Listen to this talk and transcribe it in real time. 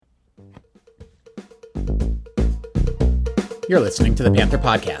You're listening to the Panther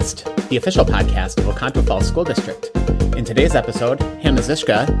Podcast, the official podcast of Oconto Falls School District. In today's episode, Hannah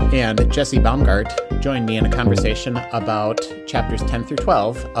Zishka and Jesse Baumgart join me in a conversation about chapters 10 through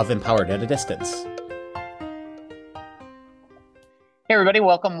 12 of Empowered at a Distance. Hey everybody,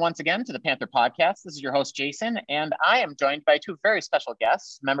 welcome once again to the Panther Podcast. This is your host, Jason, and I am joined by two very special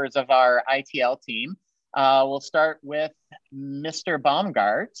guests, members of our ITL team. We'll start with Mr.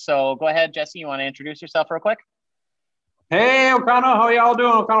 Baumgart. So go ahead, Jesse, you want to introduce yourself real quick? Hey, Oconto, how y'all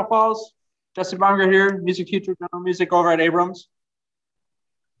doing? Oconto Falls. Jesse Baumgart here, music teacher, general music over at Abrams.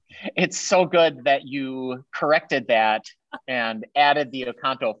 It's so good that you corrected that and added the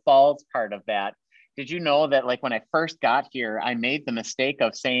Oconto Falls part of that. Did you know that like when I first got here, I made the mistake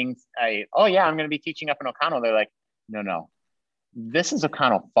of saying, I'm going to be teaching up in Oconto. They're like, no, this is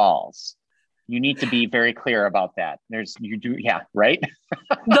Oconto Falls. You need to be very clear about that. Right?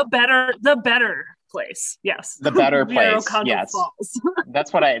 The better place. Yes. The better place. Yes. Falls.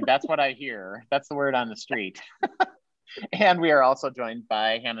 That's what I hear. That's the word on the street. And we are also joined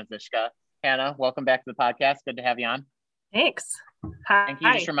by Hannah Zishka. Hannah, welcome back to the podcast. Good to have you on. Thanks. Hi. And can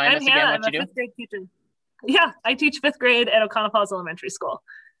you just remind us again what you do? I'm a fifth grade teacher. Yeah, I teach fifth grade at Oconto Falls Elementary School.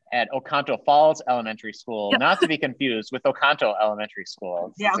 At Oconto Falls Elementary School, yep. Not to be confused with Oconto Elementary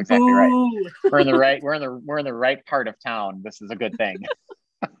School. That's exactly right. We're in the right part of town. This is a good thing.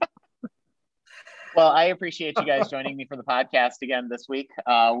 Well, I appreciate you guys joining me for the podcast again this week.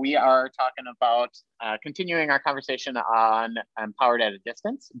 We are talking about continuing our conversation on Empowered at a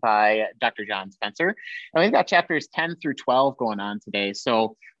Distance by Dr. John Spencer. And we've got chapters 10 through 12 going on today.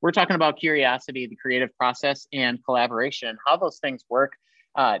 So we're talking about curiosity, the creative process, and collaboration, how those things work,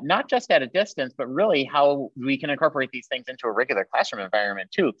 not just at a distance, but really how we can incorporate these things into a regular classroom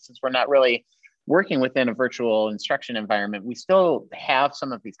environment too, since we're not really working within a virtual instruction environment. We still have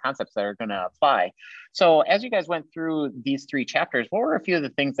some of these concepts that are going to apply. So as you guys went through these three chapters, what were a few of the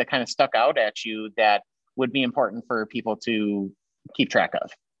things that kind of stuck out at you that would be important for people to keep track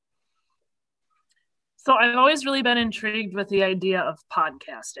of? So I've always really been intrigued with the idea of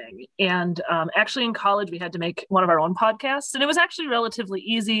podcasting. And actually in college, we had to make one of our own podcasts. And it was actually relatively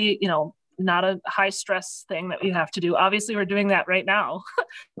easy, not a high stress thing that we have to do. Obviously, we're doing that right now.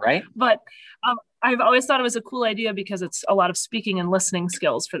 Right. But I've always thought it was a cool idea because it's a lot of speaking and listening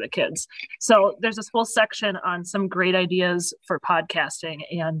skills for the kids. So there's this whole section on some great ideas for podcasting.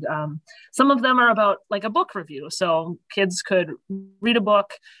 And some of them are about like a book review. So kids could read a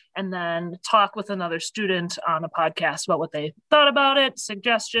book and then talk with another student on a podcast about what they thought about it,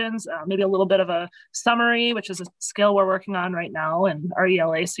 suggestions, maybe a little bit of a summary, which is a skill we're working on right now in our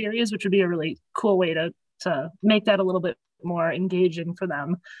ELA series, which would be a really cool way to make that a little bit more engaging for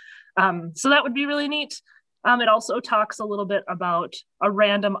them. So that would be really neat. It also talks a little bit about a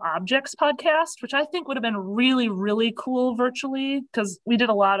random objects podcast, which I think would have been really, really cool virtually because we did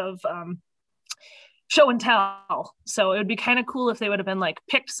a lot of show and tell. So it would be kind of cool if they would have been like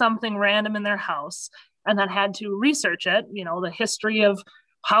picked something random in their house and then had to research it, the history of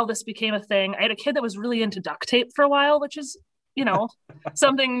how this became a thing. I had a kid that was really into duct tape for a while, which is,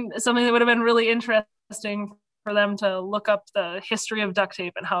 something that would have been really interesting for them to look up the history of duct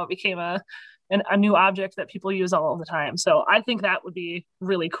tape and how it became a new object that people use all the time. So I think that would be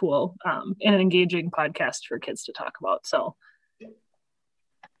really cool in an engaging podcast for kids to talk about. So.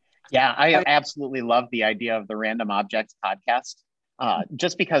 Yeah, I absolutely love the idea of the Random Objects podcast,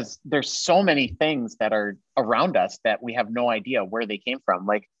 just because there's so many things that are around us that we have no idea where they came from.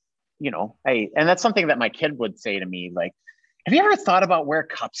 Like, and that's something that my kid would say to me, like, have you ever thought about where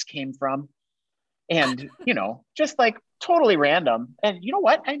cups came from? And, just like totally random. And you know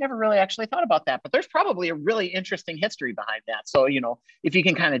what? I never really actually thought about that, but there's probably a really interesting history behind that. So, if you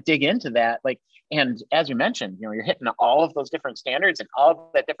can kind of dig into that, and as you mentioned, you're hitting all of those different standards and all of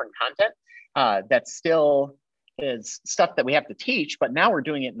that different content, that still is stuff that we have to teach, but now we're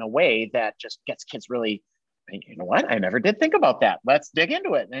doing it in a way that just gets kids really, you know what? I never did think about that. Let's dig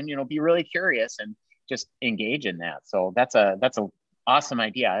into it and, be really curious and just engage in that. So that's a awesome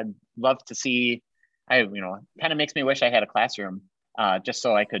idea. I'd love to see. Kind of makes me wish I had a classroom just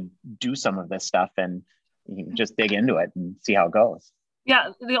so I could do some of this stuff and just dig into it and see how it goes. Yeah.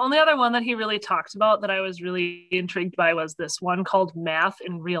 The only other one that he really talked about that I was really intrigued by was this one called Math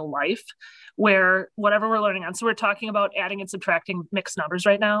in Real Life, where whatever we're learning on. So we're talking about adding and subtracting mixed numbers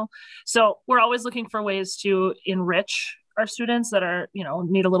right now. So we're always looking for ways to enrich our students that are,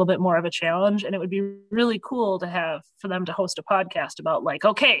 need a little bit more of a challenge. And it would be really cool for them to host a podcast about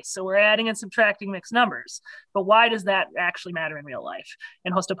okay, so we're adding and subtracting mixed numbers, but why does that actually matter in real life?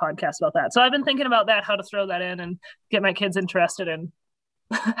 And host a podcast about that. So I've been thinking about that, how to throw that in and get my kids interested in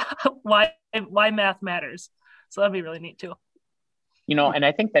why math matters. So that'd be really neat too. And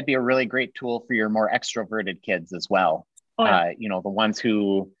I think that'd be a really great tool for your more extroverted kids as well. Oh, yeah. The ones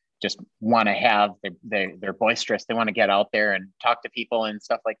who just want to have, they're boisterous. They want to get out there and talk to people and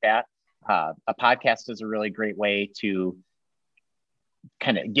stuff like that. A podcast is a really great way to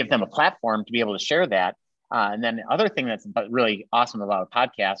kind of give them a platform to be able to share that. And then the other thing that's really awesome about a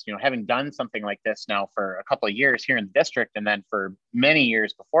podcast, having done something like this now for a couple of years here in the district, and then for many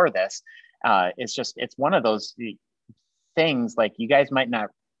years before this, it's one of those things, like, you guys might not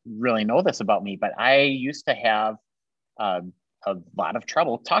really know this about me, but I used to have a lot of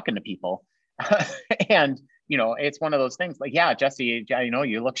trouble talking to people. And, it's one of those things like, yeah, Jesse,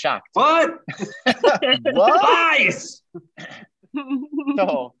 you look shocked. What? What? Lies!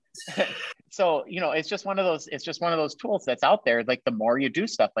 So it's just one of those tools that's out there. Like, the more you do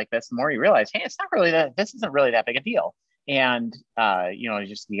stuff like this, the more you realize, hey, this isn't really that big a deal. And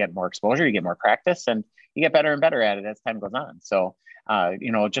you get more exposure, you get more practice, and you get better and better at it as time goes on. So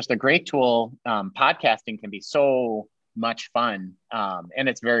just a great tool. Podcasting can be so much fun, and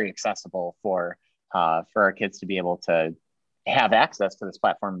it's very accessible for our kids to be able to have access to this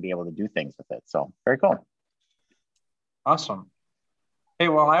platform and be able to do things with it. So very cool. Awesome. Hey,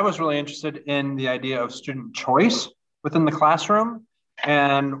 well, I was really interested in the idea of student choice within the classroom.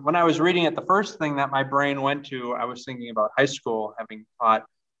 And when I was reading it, the first thing that my brain went to, I was thinking about high school, having taught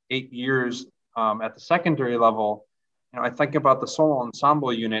 8 years at the secondary level. I think about the solo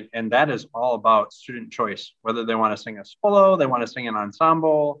ensemble unit, and that is all about student choice, whether they want to sing a solo, they want to sing an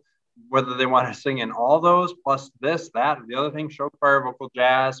ensemble, whether they want to sing in all those, plus this, that, the other thing, show choir, vocal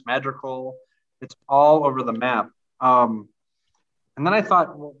jazz, magical, it's all over the map. And then I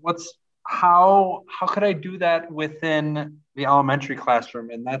thought, well, how could I do that within the elementary classroom?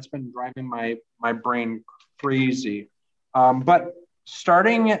 And that's been driving my brain crazy. But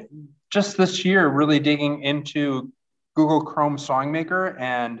starting just this year, really digging into Google Chrome Songmaker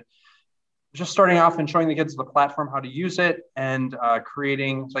and just starting off and showing the kids the platform, how to use it, and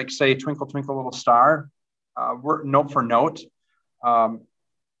creating, like, say, Twinkle, Twinkle, Little Star, note for note. And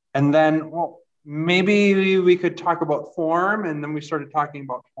then, well, maybe we could talk about form. And then we started talking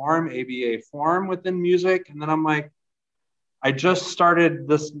about form, ABA form within music. And then I'm like, I just started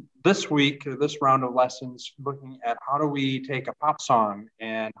this week, this round of lessons, looking at how do we take a pop song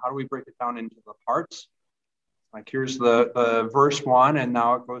and how do we break it down into the parts. Like, here's the verse 1, and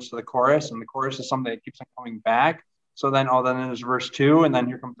now it goes to the chorus, and the chorus is something that keeps on coming back. So then there's verse 2, and then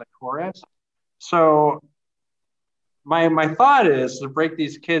here comes the chorus. So my thought is to break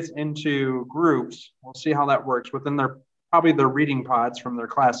these kids into groups. We'll see how that works within their reading pods from their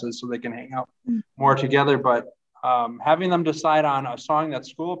classes, so they can hang out more together. But having them decide on a song that's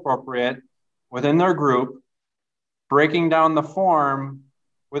school appropriate within their group, breaking down the form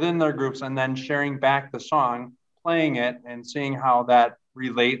within their groups, and then sharing back the song, playing it, and seeing how that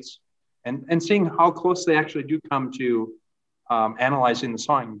relates, and seeing how close they actually do come to analyzing the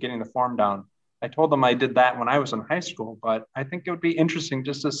song and getting the form down. I told them I did that when I was in high school, but I think it would be interesting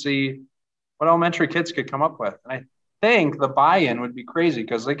just to see what elementary kids could come up with. And I think the buy-in would be crazy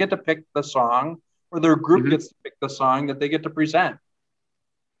because they get to pick the song, or their group gets to pick the song that they get to present.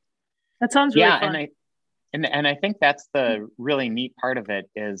 That sounds really fun. And I think that's the really neat part of it,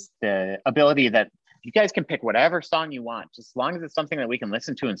 is the ability that you guys can pick whatever song you want, just as long as it's something that we can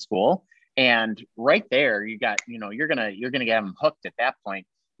listen to in school. And right there, you're gonna get them hooked at that point,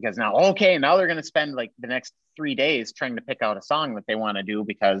 because now they're gonna spend like the next 3 days trying to pick out a song that they want to do,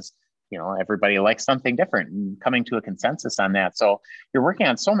 because everybody likes something different, and coming to a consensus on that. So you're working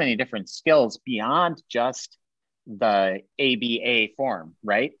on so many different skills beyond just the ABA form,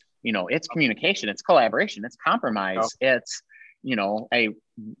 right? It's communication, it's collaboration, it's compromise, it's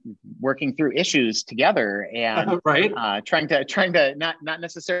working through issues together, and right. Trying to not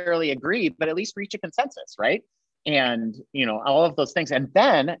necessarily agree, but at least reach a consensus, right? And all of those things. And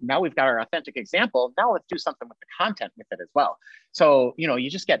then now we've got our authentic example. Now let's do something with the content with it as well. So you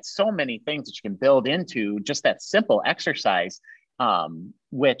just get so many things that you can build into just that simple exercise,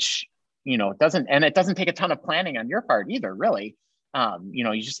 which it doesn't take a ton of planning on your part either, really.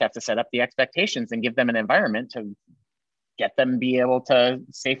 You just have to set up the expectations and give them an environment to get them be able to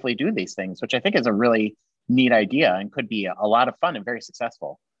safely do these things, which I think is a really neat idea and could be a lot of fun and very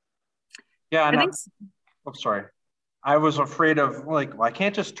successful. Yeah. I'm sorry. I was afraid of I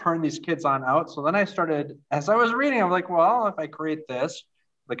can't just turn these kids on out. So then I started, as I was reading, I'm like, well, if I create this,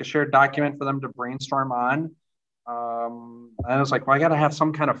 like a shared document for them to brainstorm on, and I was like, well, I got to have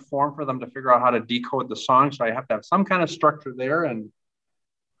some kind of form for them to figure out how to decode the song. So I have to have some kind of structure there. And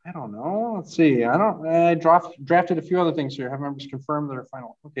I don't know. Let's see. I drafted a few other things here. Have members confirm their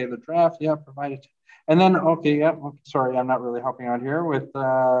final. Okay, the draft. Yeah, provided. And then, okay, yeah. Okay, sorry, I'm not really helping out here with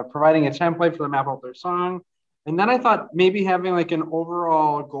providing a template for the map out their song. And then I thought maybe having like an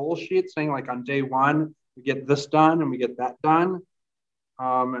overall goal sheet saying like on day one, we get this done and we get that done.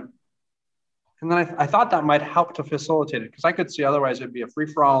 And then I thought that might help to facilitate it because I could see otherwise it'd be a free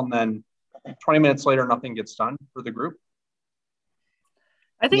for all and then 20 minutes later, nothing gets done for the group.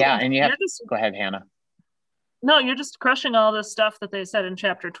 I think yeah, and you have to go ahead, Hannah. No, you're just crushing all the stuff that they said in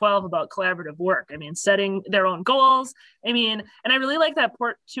chapter 12 about collaborative work. I mean, setting their own goals. I mean, and I really like that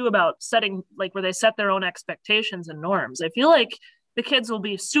part too about setting, like where they set their own expectations and norms. I feel like the kids will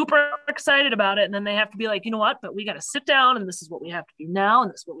be super excited about it. And then they have to be like, you know what, but we got to sit down and this is what we have to do now.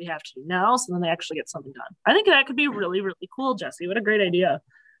 And this is what we have to do now. So then they actually get something done. I think that could be really, really cool, Jesse. What a great idea.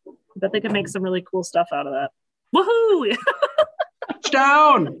 I bet they could make some really cool stuff out of that. Woohoo!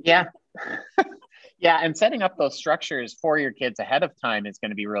 Touchdown! Yeah. Yeah, and setting up those structures for your kids ahead of time is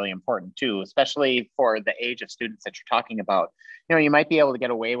going to be really important too, especially for the age of students that you're talking about. You know, you might be able to get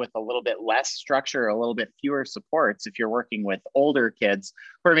away with a little bit less structure, a little bit fewer supports if you're working with older kids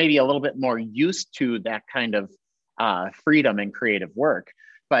who are maybe a little bit more used to that kind of freedom and creative work.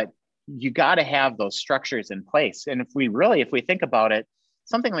 But you got to have those structures in place. And if we think about it,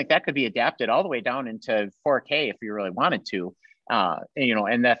 something like that could be adapted all the way down into 4K if you really wanted to.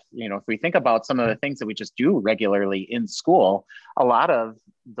 And that, if we think about some of the things that we just do regularly in school, a lot of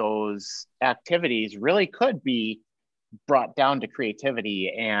those activities really could be brought down to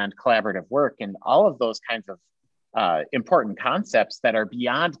creativity and collaborative work and all of those kinds of important concepts that are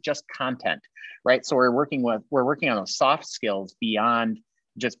beyond just content, right? So we're working on those soft skills beyond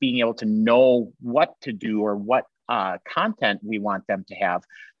just being able to know what to do or what content we want them to have,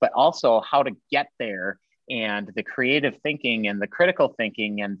 but also how to get there. And the creative thinking and the critical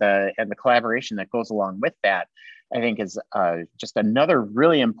thinking and the collaboration that goes along with that, I think is just another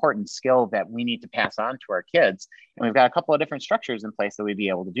really important skill that we need to pass on to our kids. And we've got a couple of different structures in place that we'd be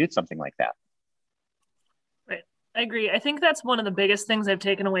able to do something like that. Right. I agree. I think that's one of the biggest things I've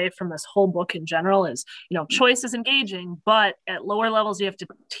taken away from this whole book in general is, choice is engaging, but at lower levels, you have to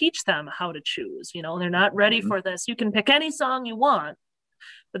teach them how to choose. They're not ready for this. You can pick any song you want,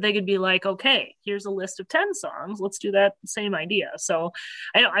 but they could be like, okay, here's a list of 10 songs. Let's do that same idea. So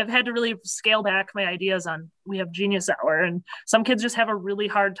I've had to really scale back my ideas on, we have Genius Hour and some kids just have a really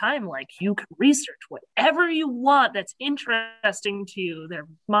hard time. Like you can research whatever you want that's interesting to you. Their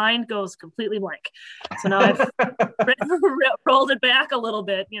mind goes completely blank. So now I've rolled it back a little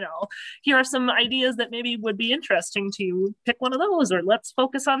bit. Here are some ideas that maybe would be interesting to you. Pick one of those, or let's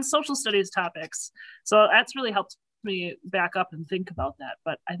focus on social studies topics. So that's really helped me back up and think about that.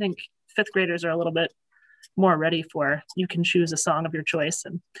 But I think fifth graders are a little bit more ready for, you can choose a song of your choice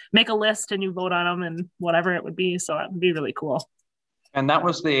and make a list and you vote on them and whatever it would be. So that would be really cool. And that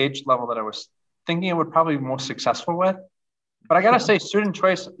was the age level that I was thinking it would probably be most successful with. But I got to say, student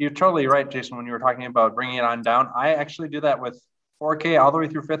choice, you're totally right, Jason, when you were talking about bringing it on down. I actually do that with 4K all the way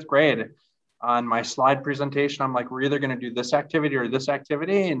through fifth grade. On my slide presentation, I'm like, we're either going to do this activity or this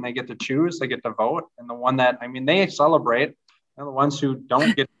activity, and they get to choose, they get to vote. And the one that, they celebrate, and the ones who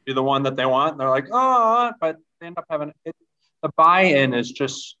don't get to do the one that they want, they're like, oh, but they end up having it. The buy-in is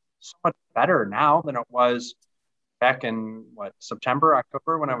just so much better now than it was back in September,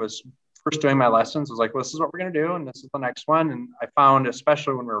 October, when I was first doing my lessons. I was like, well, this is what we're going to do, and this is the next one. And I found,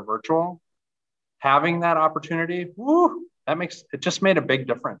 especially when we were virtual, having that opportunity, it just made a big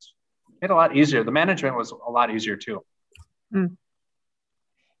difference. Made it a lot easier. The management was a lot easier too.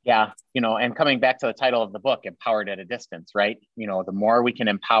 Yeah, and coming back to the title of the book, Empowered at a Distance, right? The more we can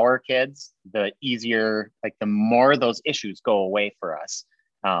empower kids, the easier, the more those issues go away for us.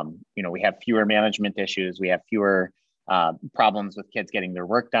 We have fewer management issues. We have fewer problems with kids getting their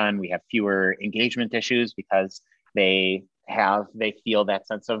work done. We have fewer engagement issues because they feel that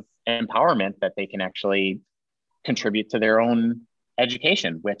sense of empowerment that they can actually contribute to their own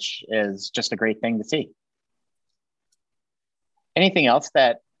education, which is just a great thing to see. Anything else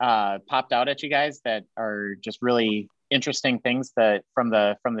that popped out at you guys that are just really interesting things that from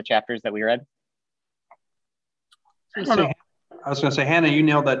the chapters that we read? I was going to say, Hannah, you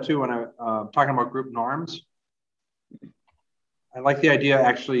nailed that too when I talking about group norms. I like the idea of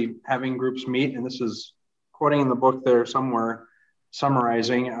actually having groups meet, and this is quoting in the book there somewhere,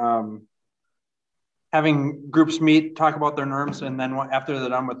 summarizing. Having groups meet, talk about their norms, and then after they're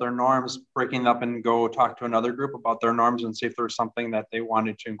done with their norms, breaking up and go talk to another group about their norms and see if there's something that they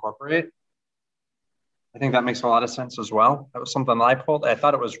wanted to incorporate. I think that makes a lot of sense as well. That was something I pulled. I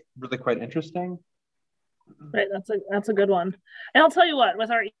thought it was really quite interesting. Right, that's a good one. And I'll tell you what,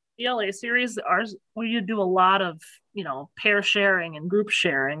 with our ELA series, ours we do a lot of pair sharing and group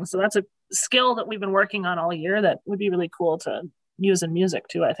sharing. So that's a skill that we've been working on all year that would be really cool to use in music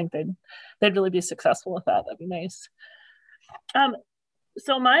too. I think they'd really be successful with that. That'd be nice.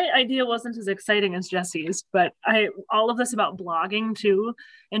 So my idea wasn't as exciting as Jesse's, but all of this about blogging too.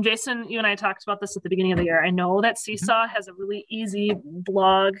 And Jason, you and I talked about this at the beginning of the year. I know that Seesaw has a really easy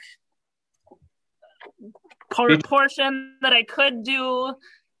blog portion that I could do,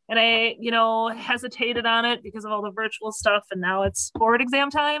 and I hesitated on it because of all the virtual stuff, and now it's board exam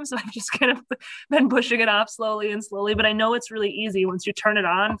time, so I've just kind of been pushing it off slowly, but I know it's really easy once you turn it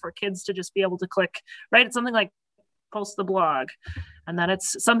on for kids to just be able to click right. It's something like post the blog, and then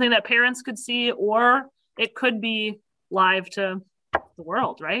it's something that parents could see, or it could be live to the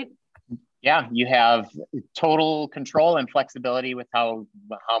world, right? Yeah, you have total control and flexibility with how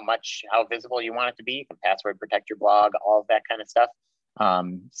visible you want it to be. You can password protect your blog, all of that kind of stuff.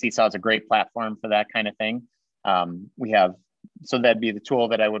 Seesaw is a great platform for that kind of thing. So that'd be the tool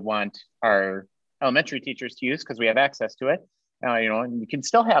that I would want our elementary teachers to use because we have access to it. And you can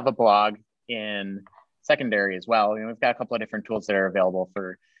still have a blog in secondary as well. We've got a couple of different tools that are available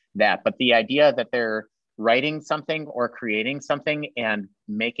for that. But the idea that they're writing something or creating something and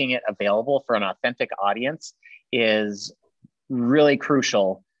making it available for an authentic audience is really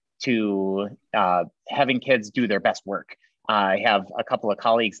crucial to having kids do their best work. I have a couple of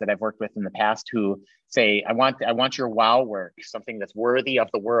colleagues that I've worked with in the past who say, I want your wow work, something that's worthy of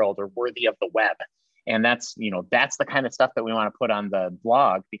the world or worthy of the web. And that's the kind of stuff that we want to put on the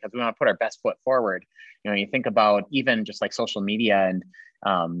blog because we want to put our best foot forward. You think about even just like social media and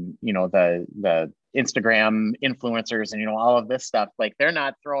the Instagram influencers and all of this stuff, like they're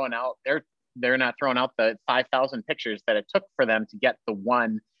not throwing out the 5,000 pictures that it took for them to get the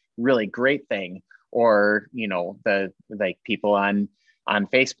one really great thing, or the people on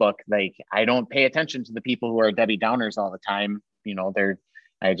Facebook. Like, I don't pay attention to the people who are Debbie Downers all the time.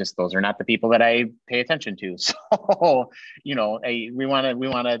 Those are not the people that I pay attention to. So, we want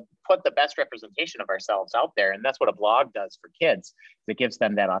to put the best representation of ourselves out there. And that's what a blog does for kids. It gives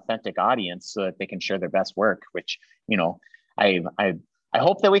them that authentic audience so that they can share their best work, which, I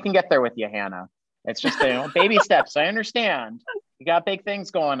hope that we can get there with you, Hannah. It's just, baby steps. I understand you got big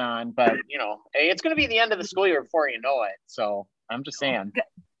things going on, but it's going to be the end of the school year before you know it. So I'm just saying.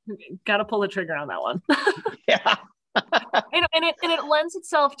 Got to pull the trigger on that one. Yeah. and it lends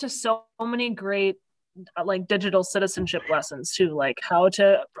itself to so many great like digital citizenship lessons too, like how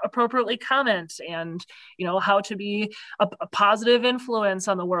to appropriately comment and how to be a positive influence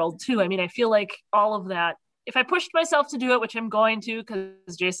on the world too. I mean, I feel like all of that, if I pushed myself to do it, which I'm going to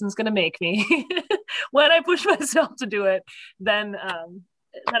because Jason's going to make me, when I push myself to do it, then I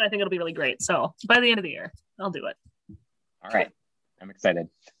think it'll be really great. So by the end of the year, I'll do it. All right. I'm excited.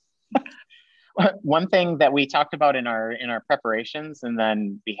 One thing that we talked about in our preparations, and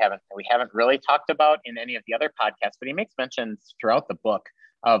then we haven't really talked about in any of the other podcasts, but he makes mentions throughout the book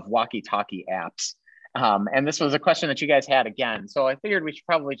of walkie-talkie apps. And this was a question that you guys had again. So I figured we should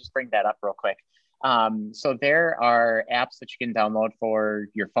probably just bring that up real quick. So there are apps that you can download for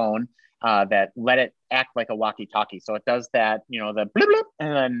your phone that let it act like a walkie-talkie. So it does that, the bloop, bloop,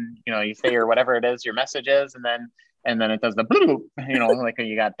 and then, you say or whatever it is, your message is, and then it does the bloop, bloop, like when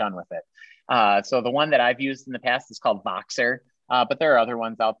you got done with it. So the one that I've used in the past is called Voxer, but there are other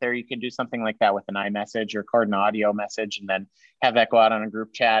ones out there. You can do something like that with an iMessage or record an audio message and then have that go out on a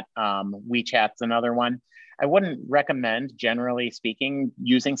group chat. WeChat's another one. I wouldn't recommend, generally speaking,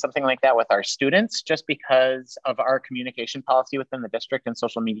 using something like that with our students just because of our communication policy within the district and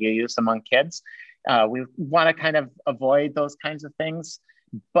social media use among kids. We want to kind of avoid those kinds of things.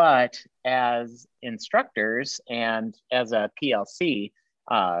 But as instructors and as a PLC,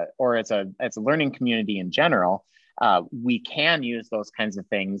 or as a learning community in general, we can use those kinds of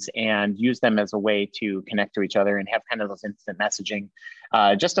things and use them as a way to connect to each other and have kind of those instant messaging,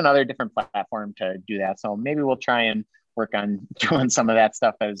 just another different platform to do that. So maybe we'll try and work on doing some of that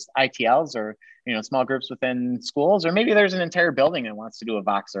stuff as ITLs or, small groups within schools, or maybe there's an entire building that wants to do a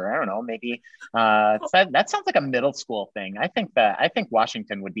Voxer. I don't know, maybe that sounds like a middle school thing. I think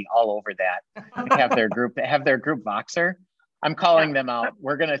Washington would be all over that. Have their group Voxer. I'm calling them out.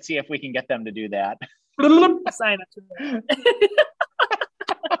 We're going to see if we can get them to do that. Sign up to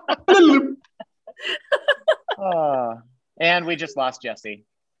that. And we just lost Jesse.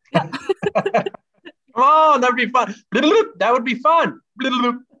 Oh, that would be fun. That would be fun.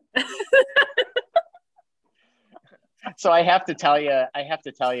 So I have to tell you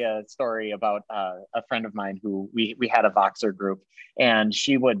a story about a friend of mine who we had a Voxer group, and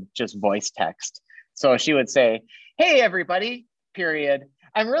she would just voice text. So she would say, "Hey, everybody, period.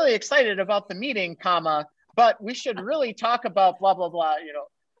 I'm really excited about the meeting, comma, but we should really talk about blah, blah, blah,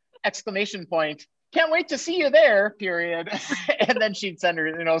 exclamation point. Can't wait to see you there, period." And then she'd send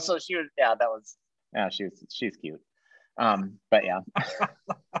her, so she would, she's cute. But yeah.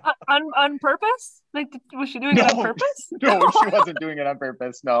 On purpose? Like, was she doing it on purpose? No, she wasn't doing it on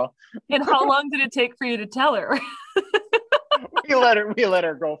purpose. No. And how long did it take for you to tell her? We let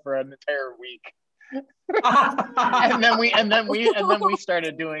her go for an entire week. and then we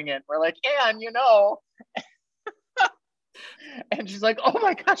started doing it. We're like, and and she's like, "Oh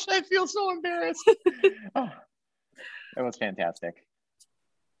my gosh, I feel so embarrassed." Oh, it was fantastic.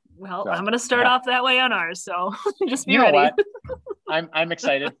 Well, so, I'm going to start off that way on ours, so just be ready. What? I'm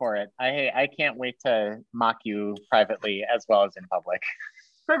excited for it. I can't wait to mock you privately as well as in public.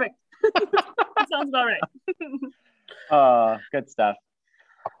 Perfect. That sounds about right. Good stuff.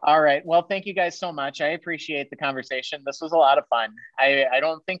 All right. Well, thank you guys so much. I appreciate the conversation. This was a lot of fun. I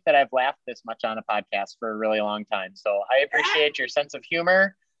don't think that I've laughed this much on a podcast for a really long time. So I appreciate your sense of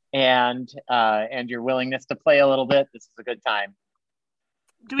humor and your willingness to play a little bit. This is a good time.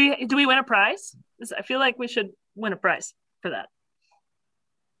 Do we win a prize? I feel like we should win a prize for that.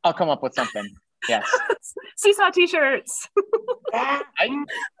 I'll come up with something. Yes. Seesaw t-shirts.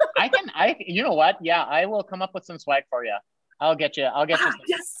 I you know what? Yeah, I will come up with some swag for you. I'll get you some.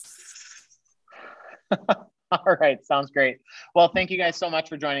 Yes. All right. Sounds great. Well, thank you guys so much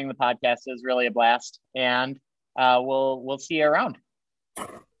for joining the podcast. It was really a blast. And we'll see you around.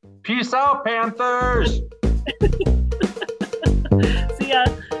 Peace out, Panthers. See ya.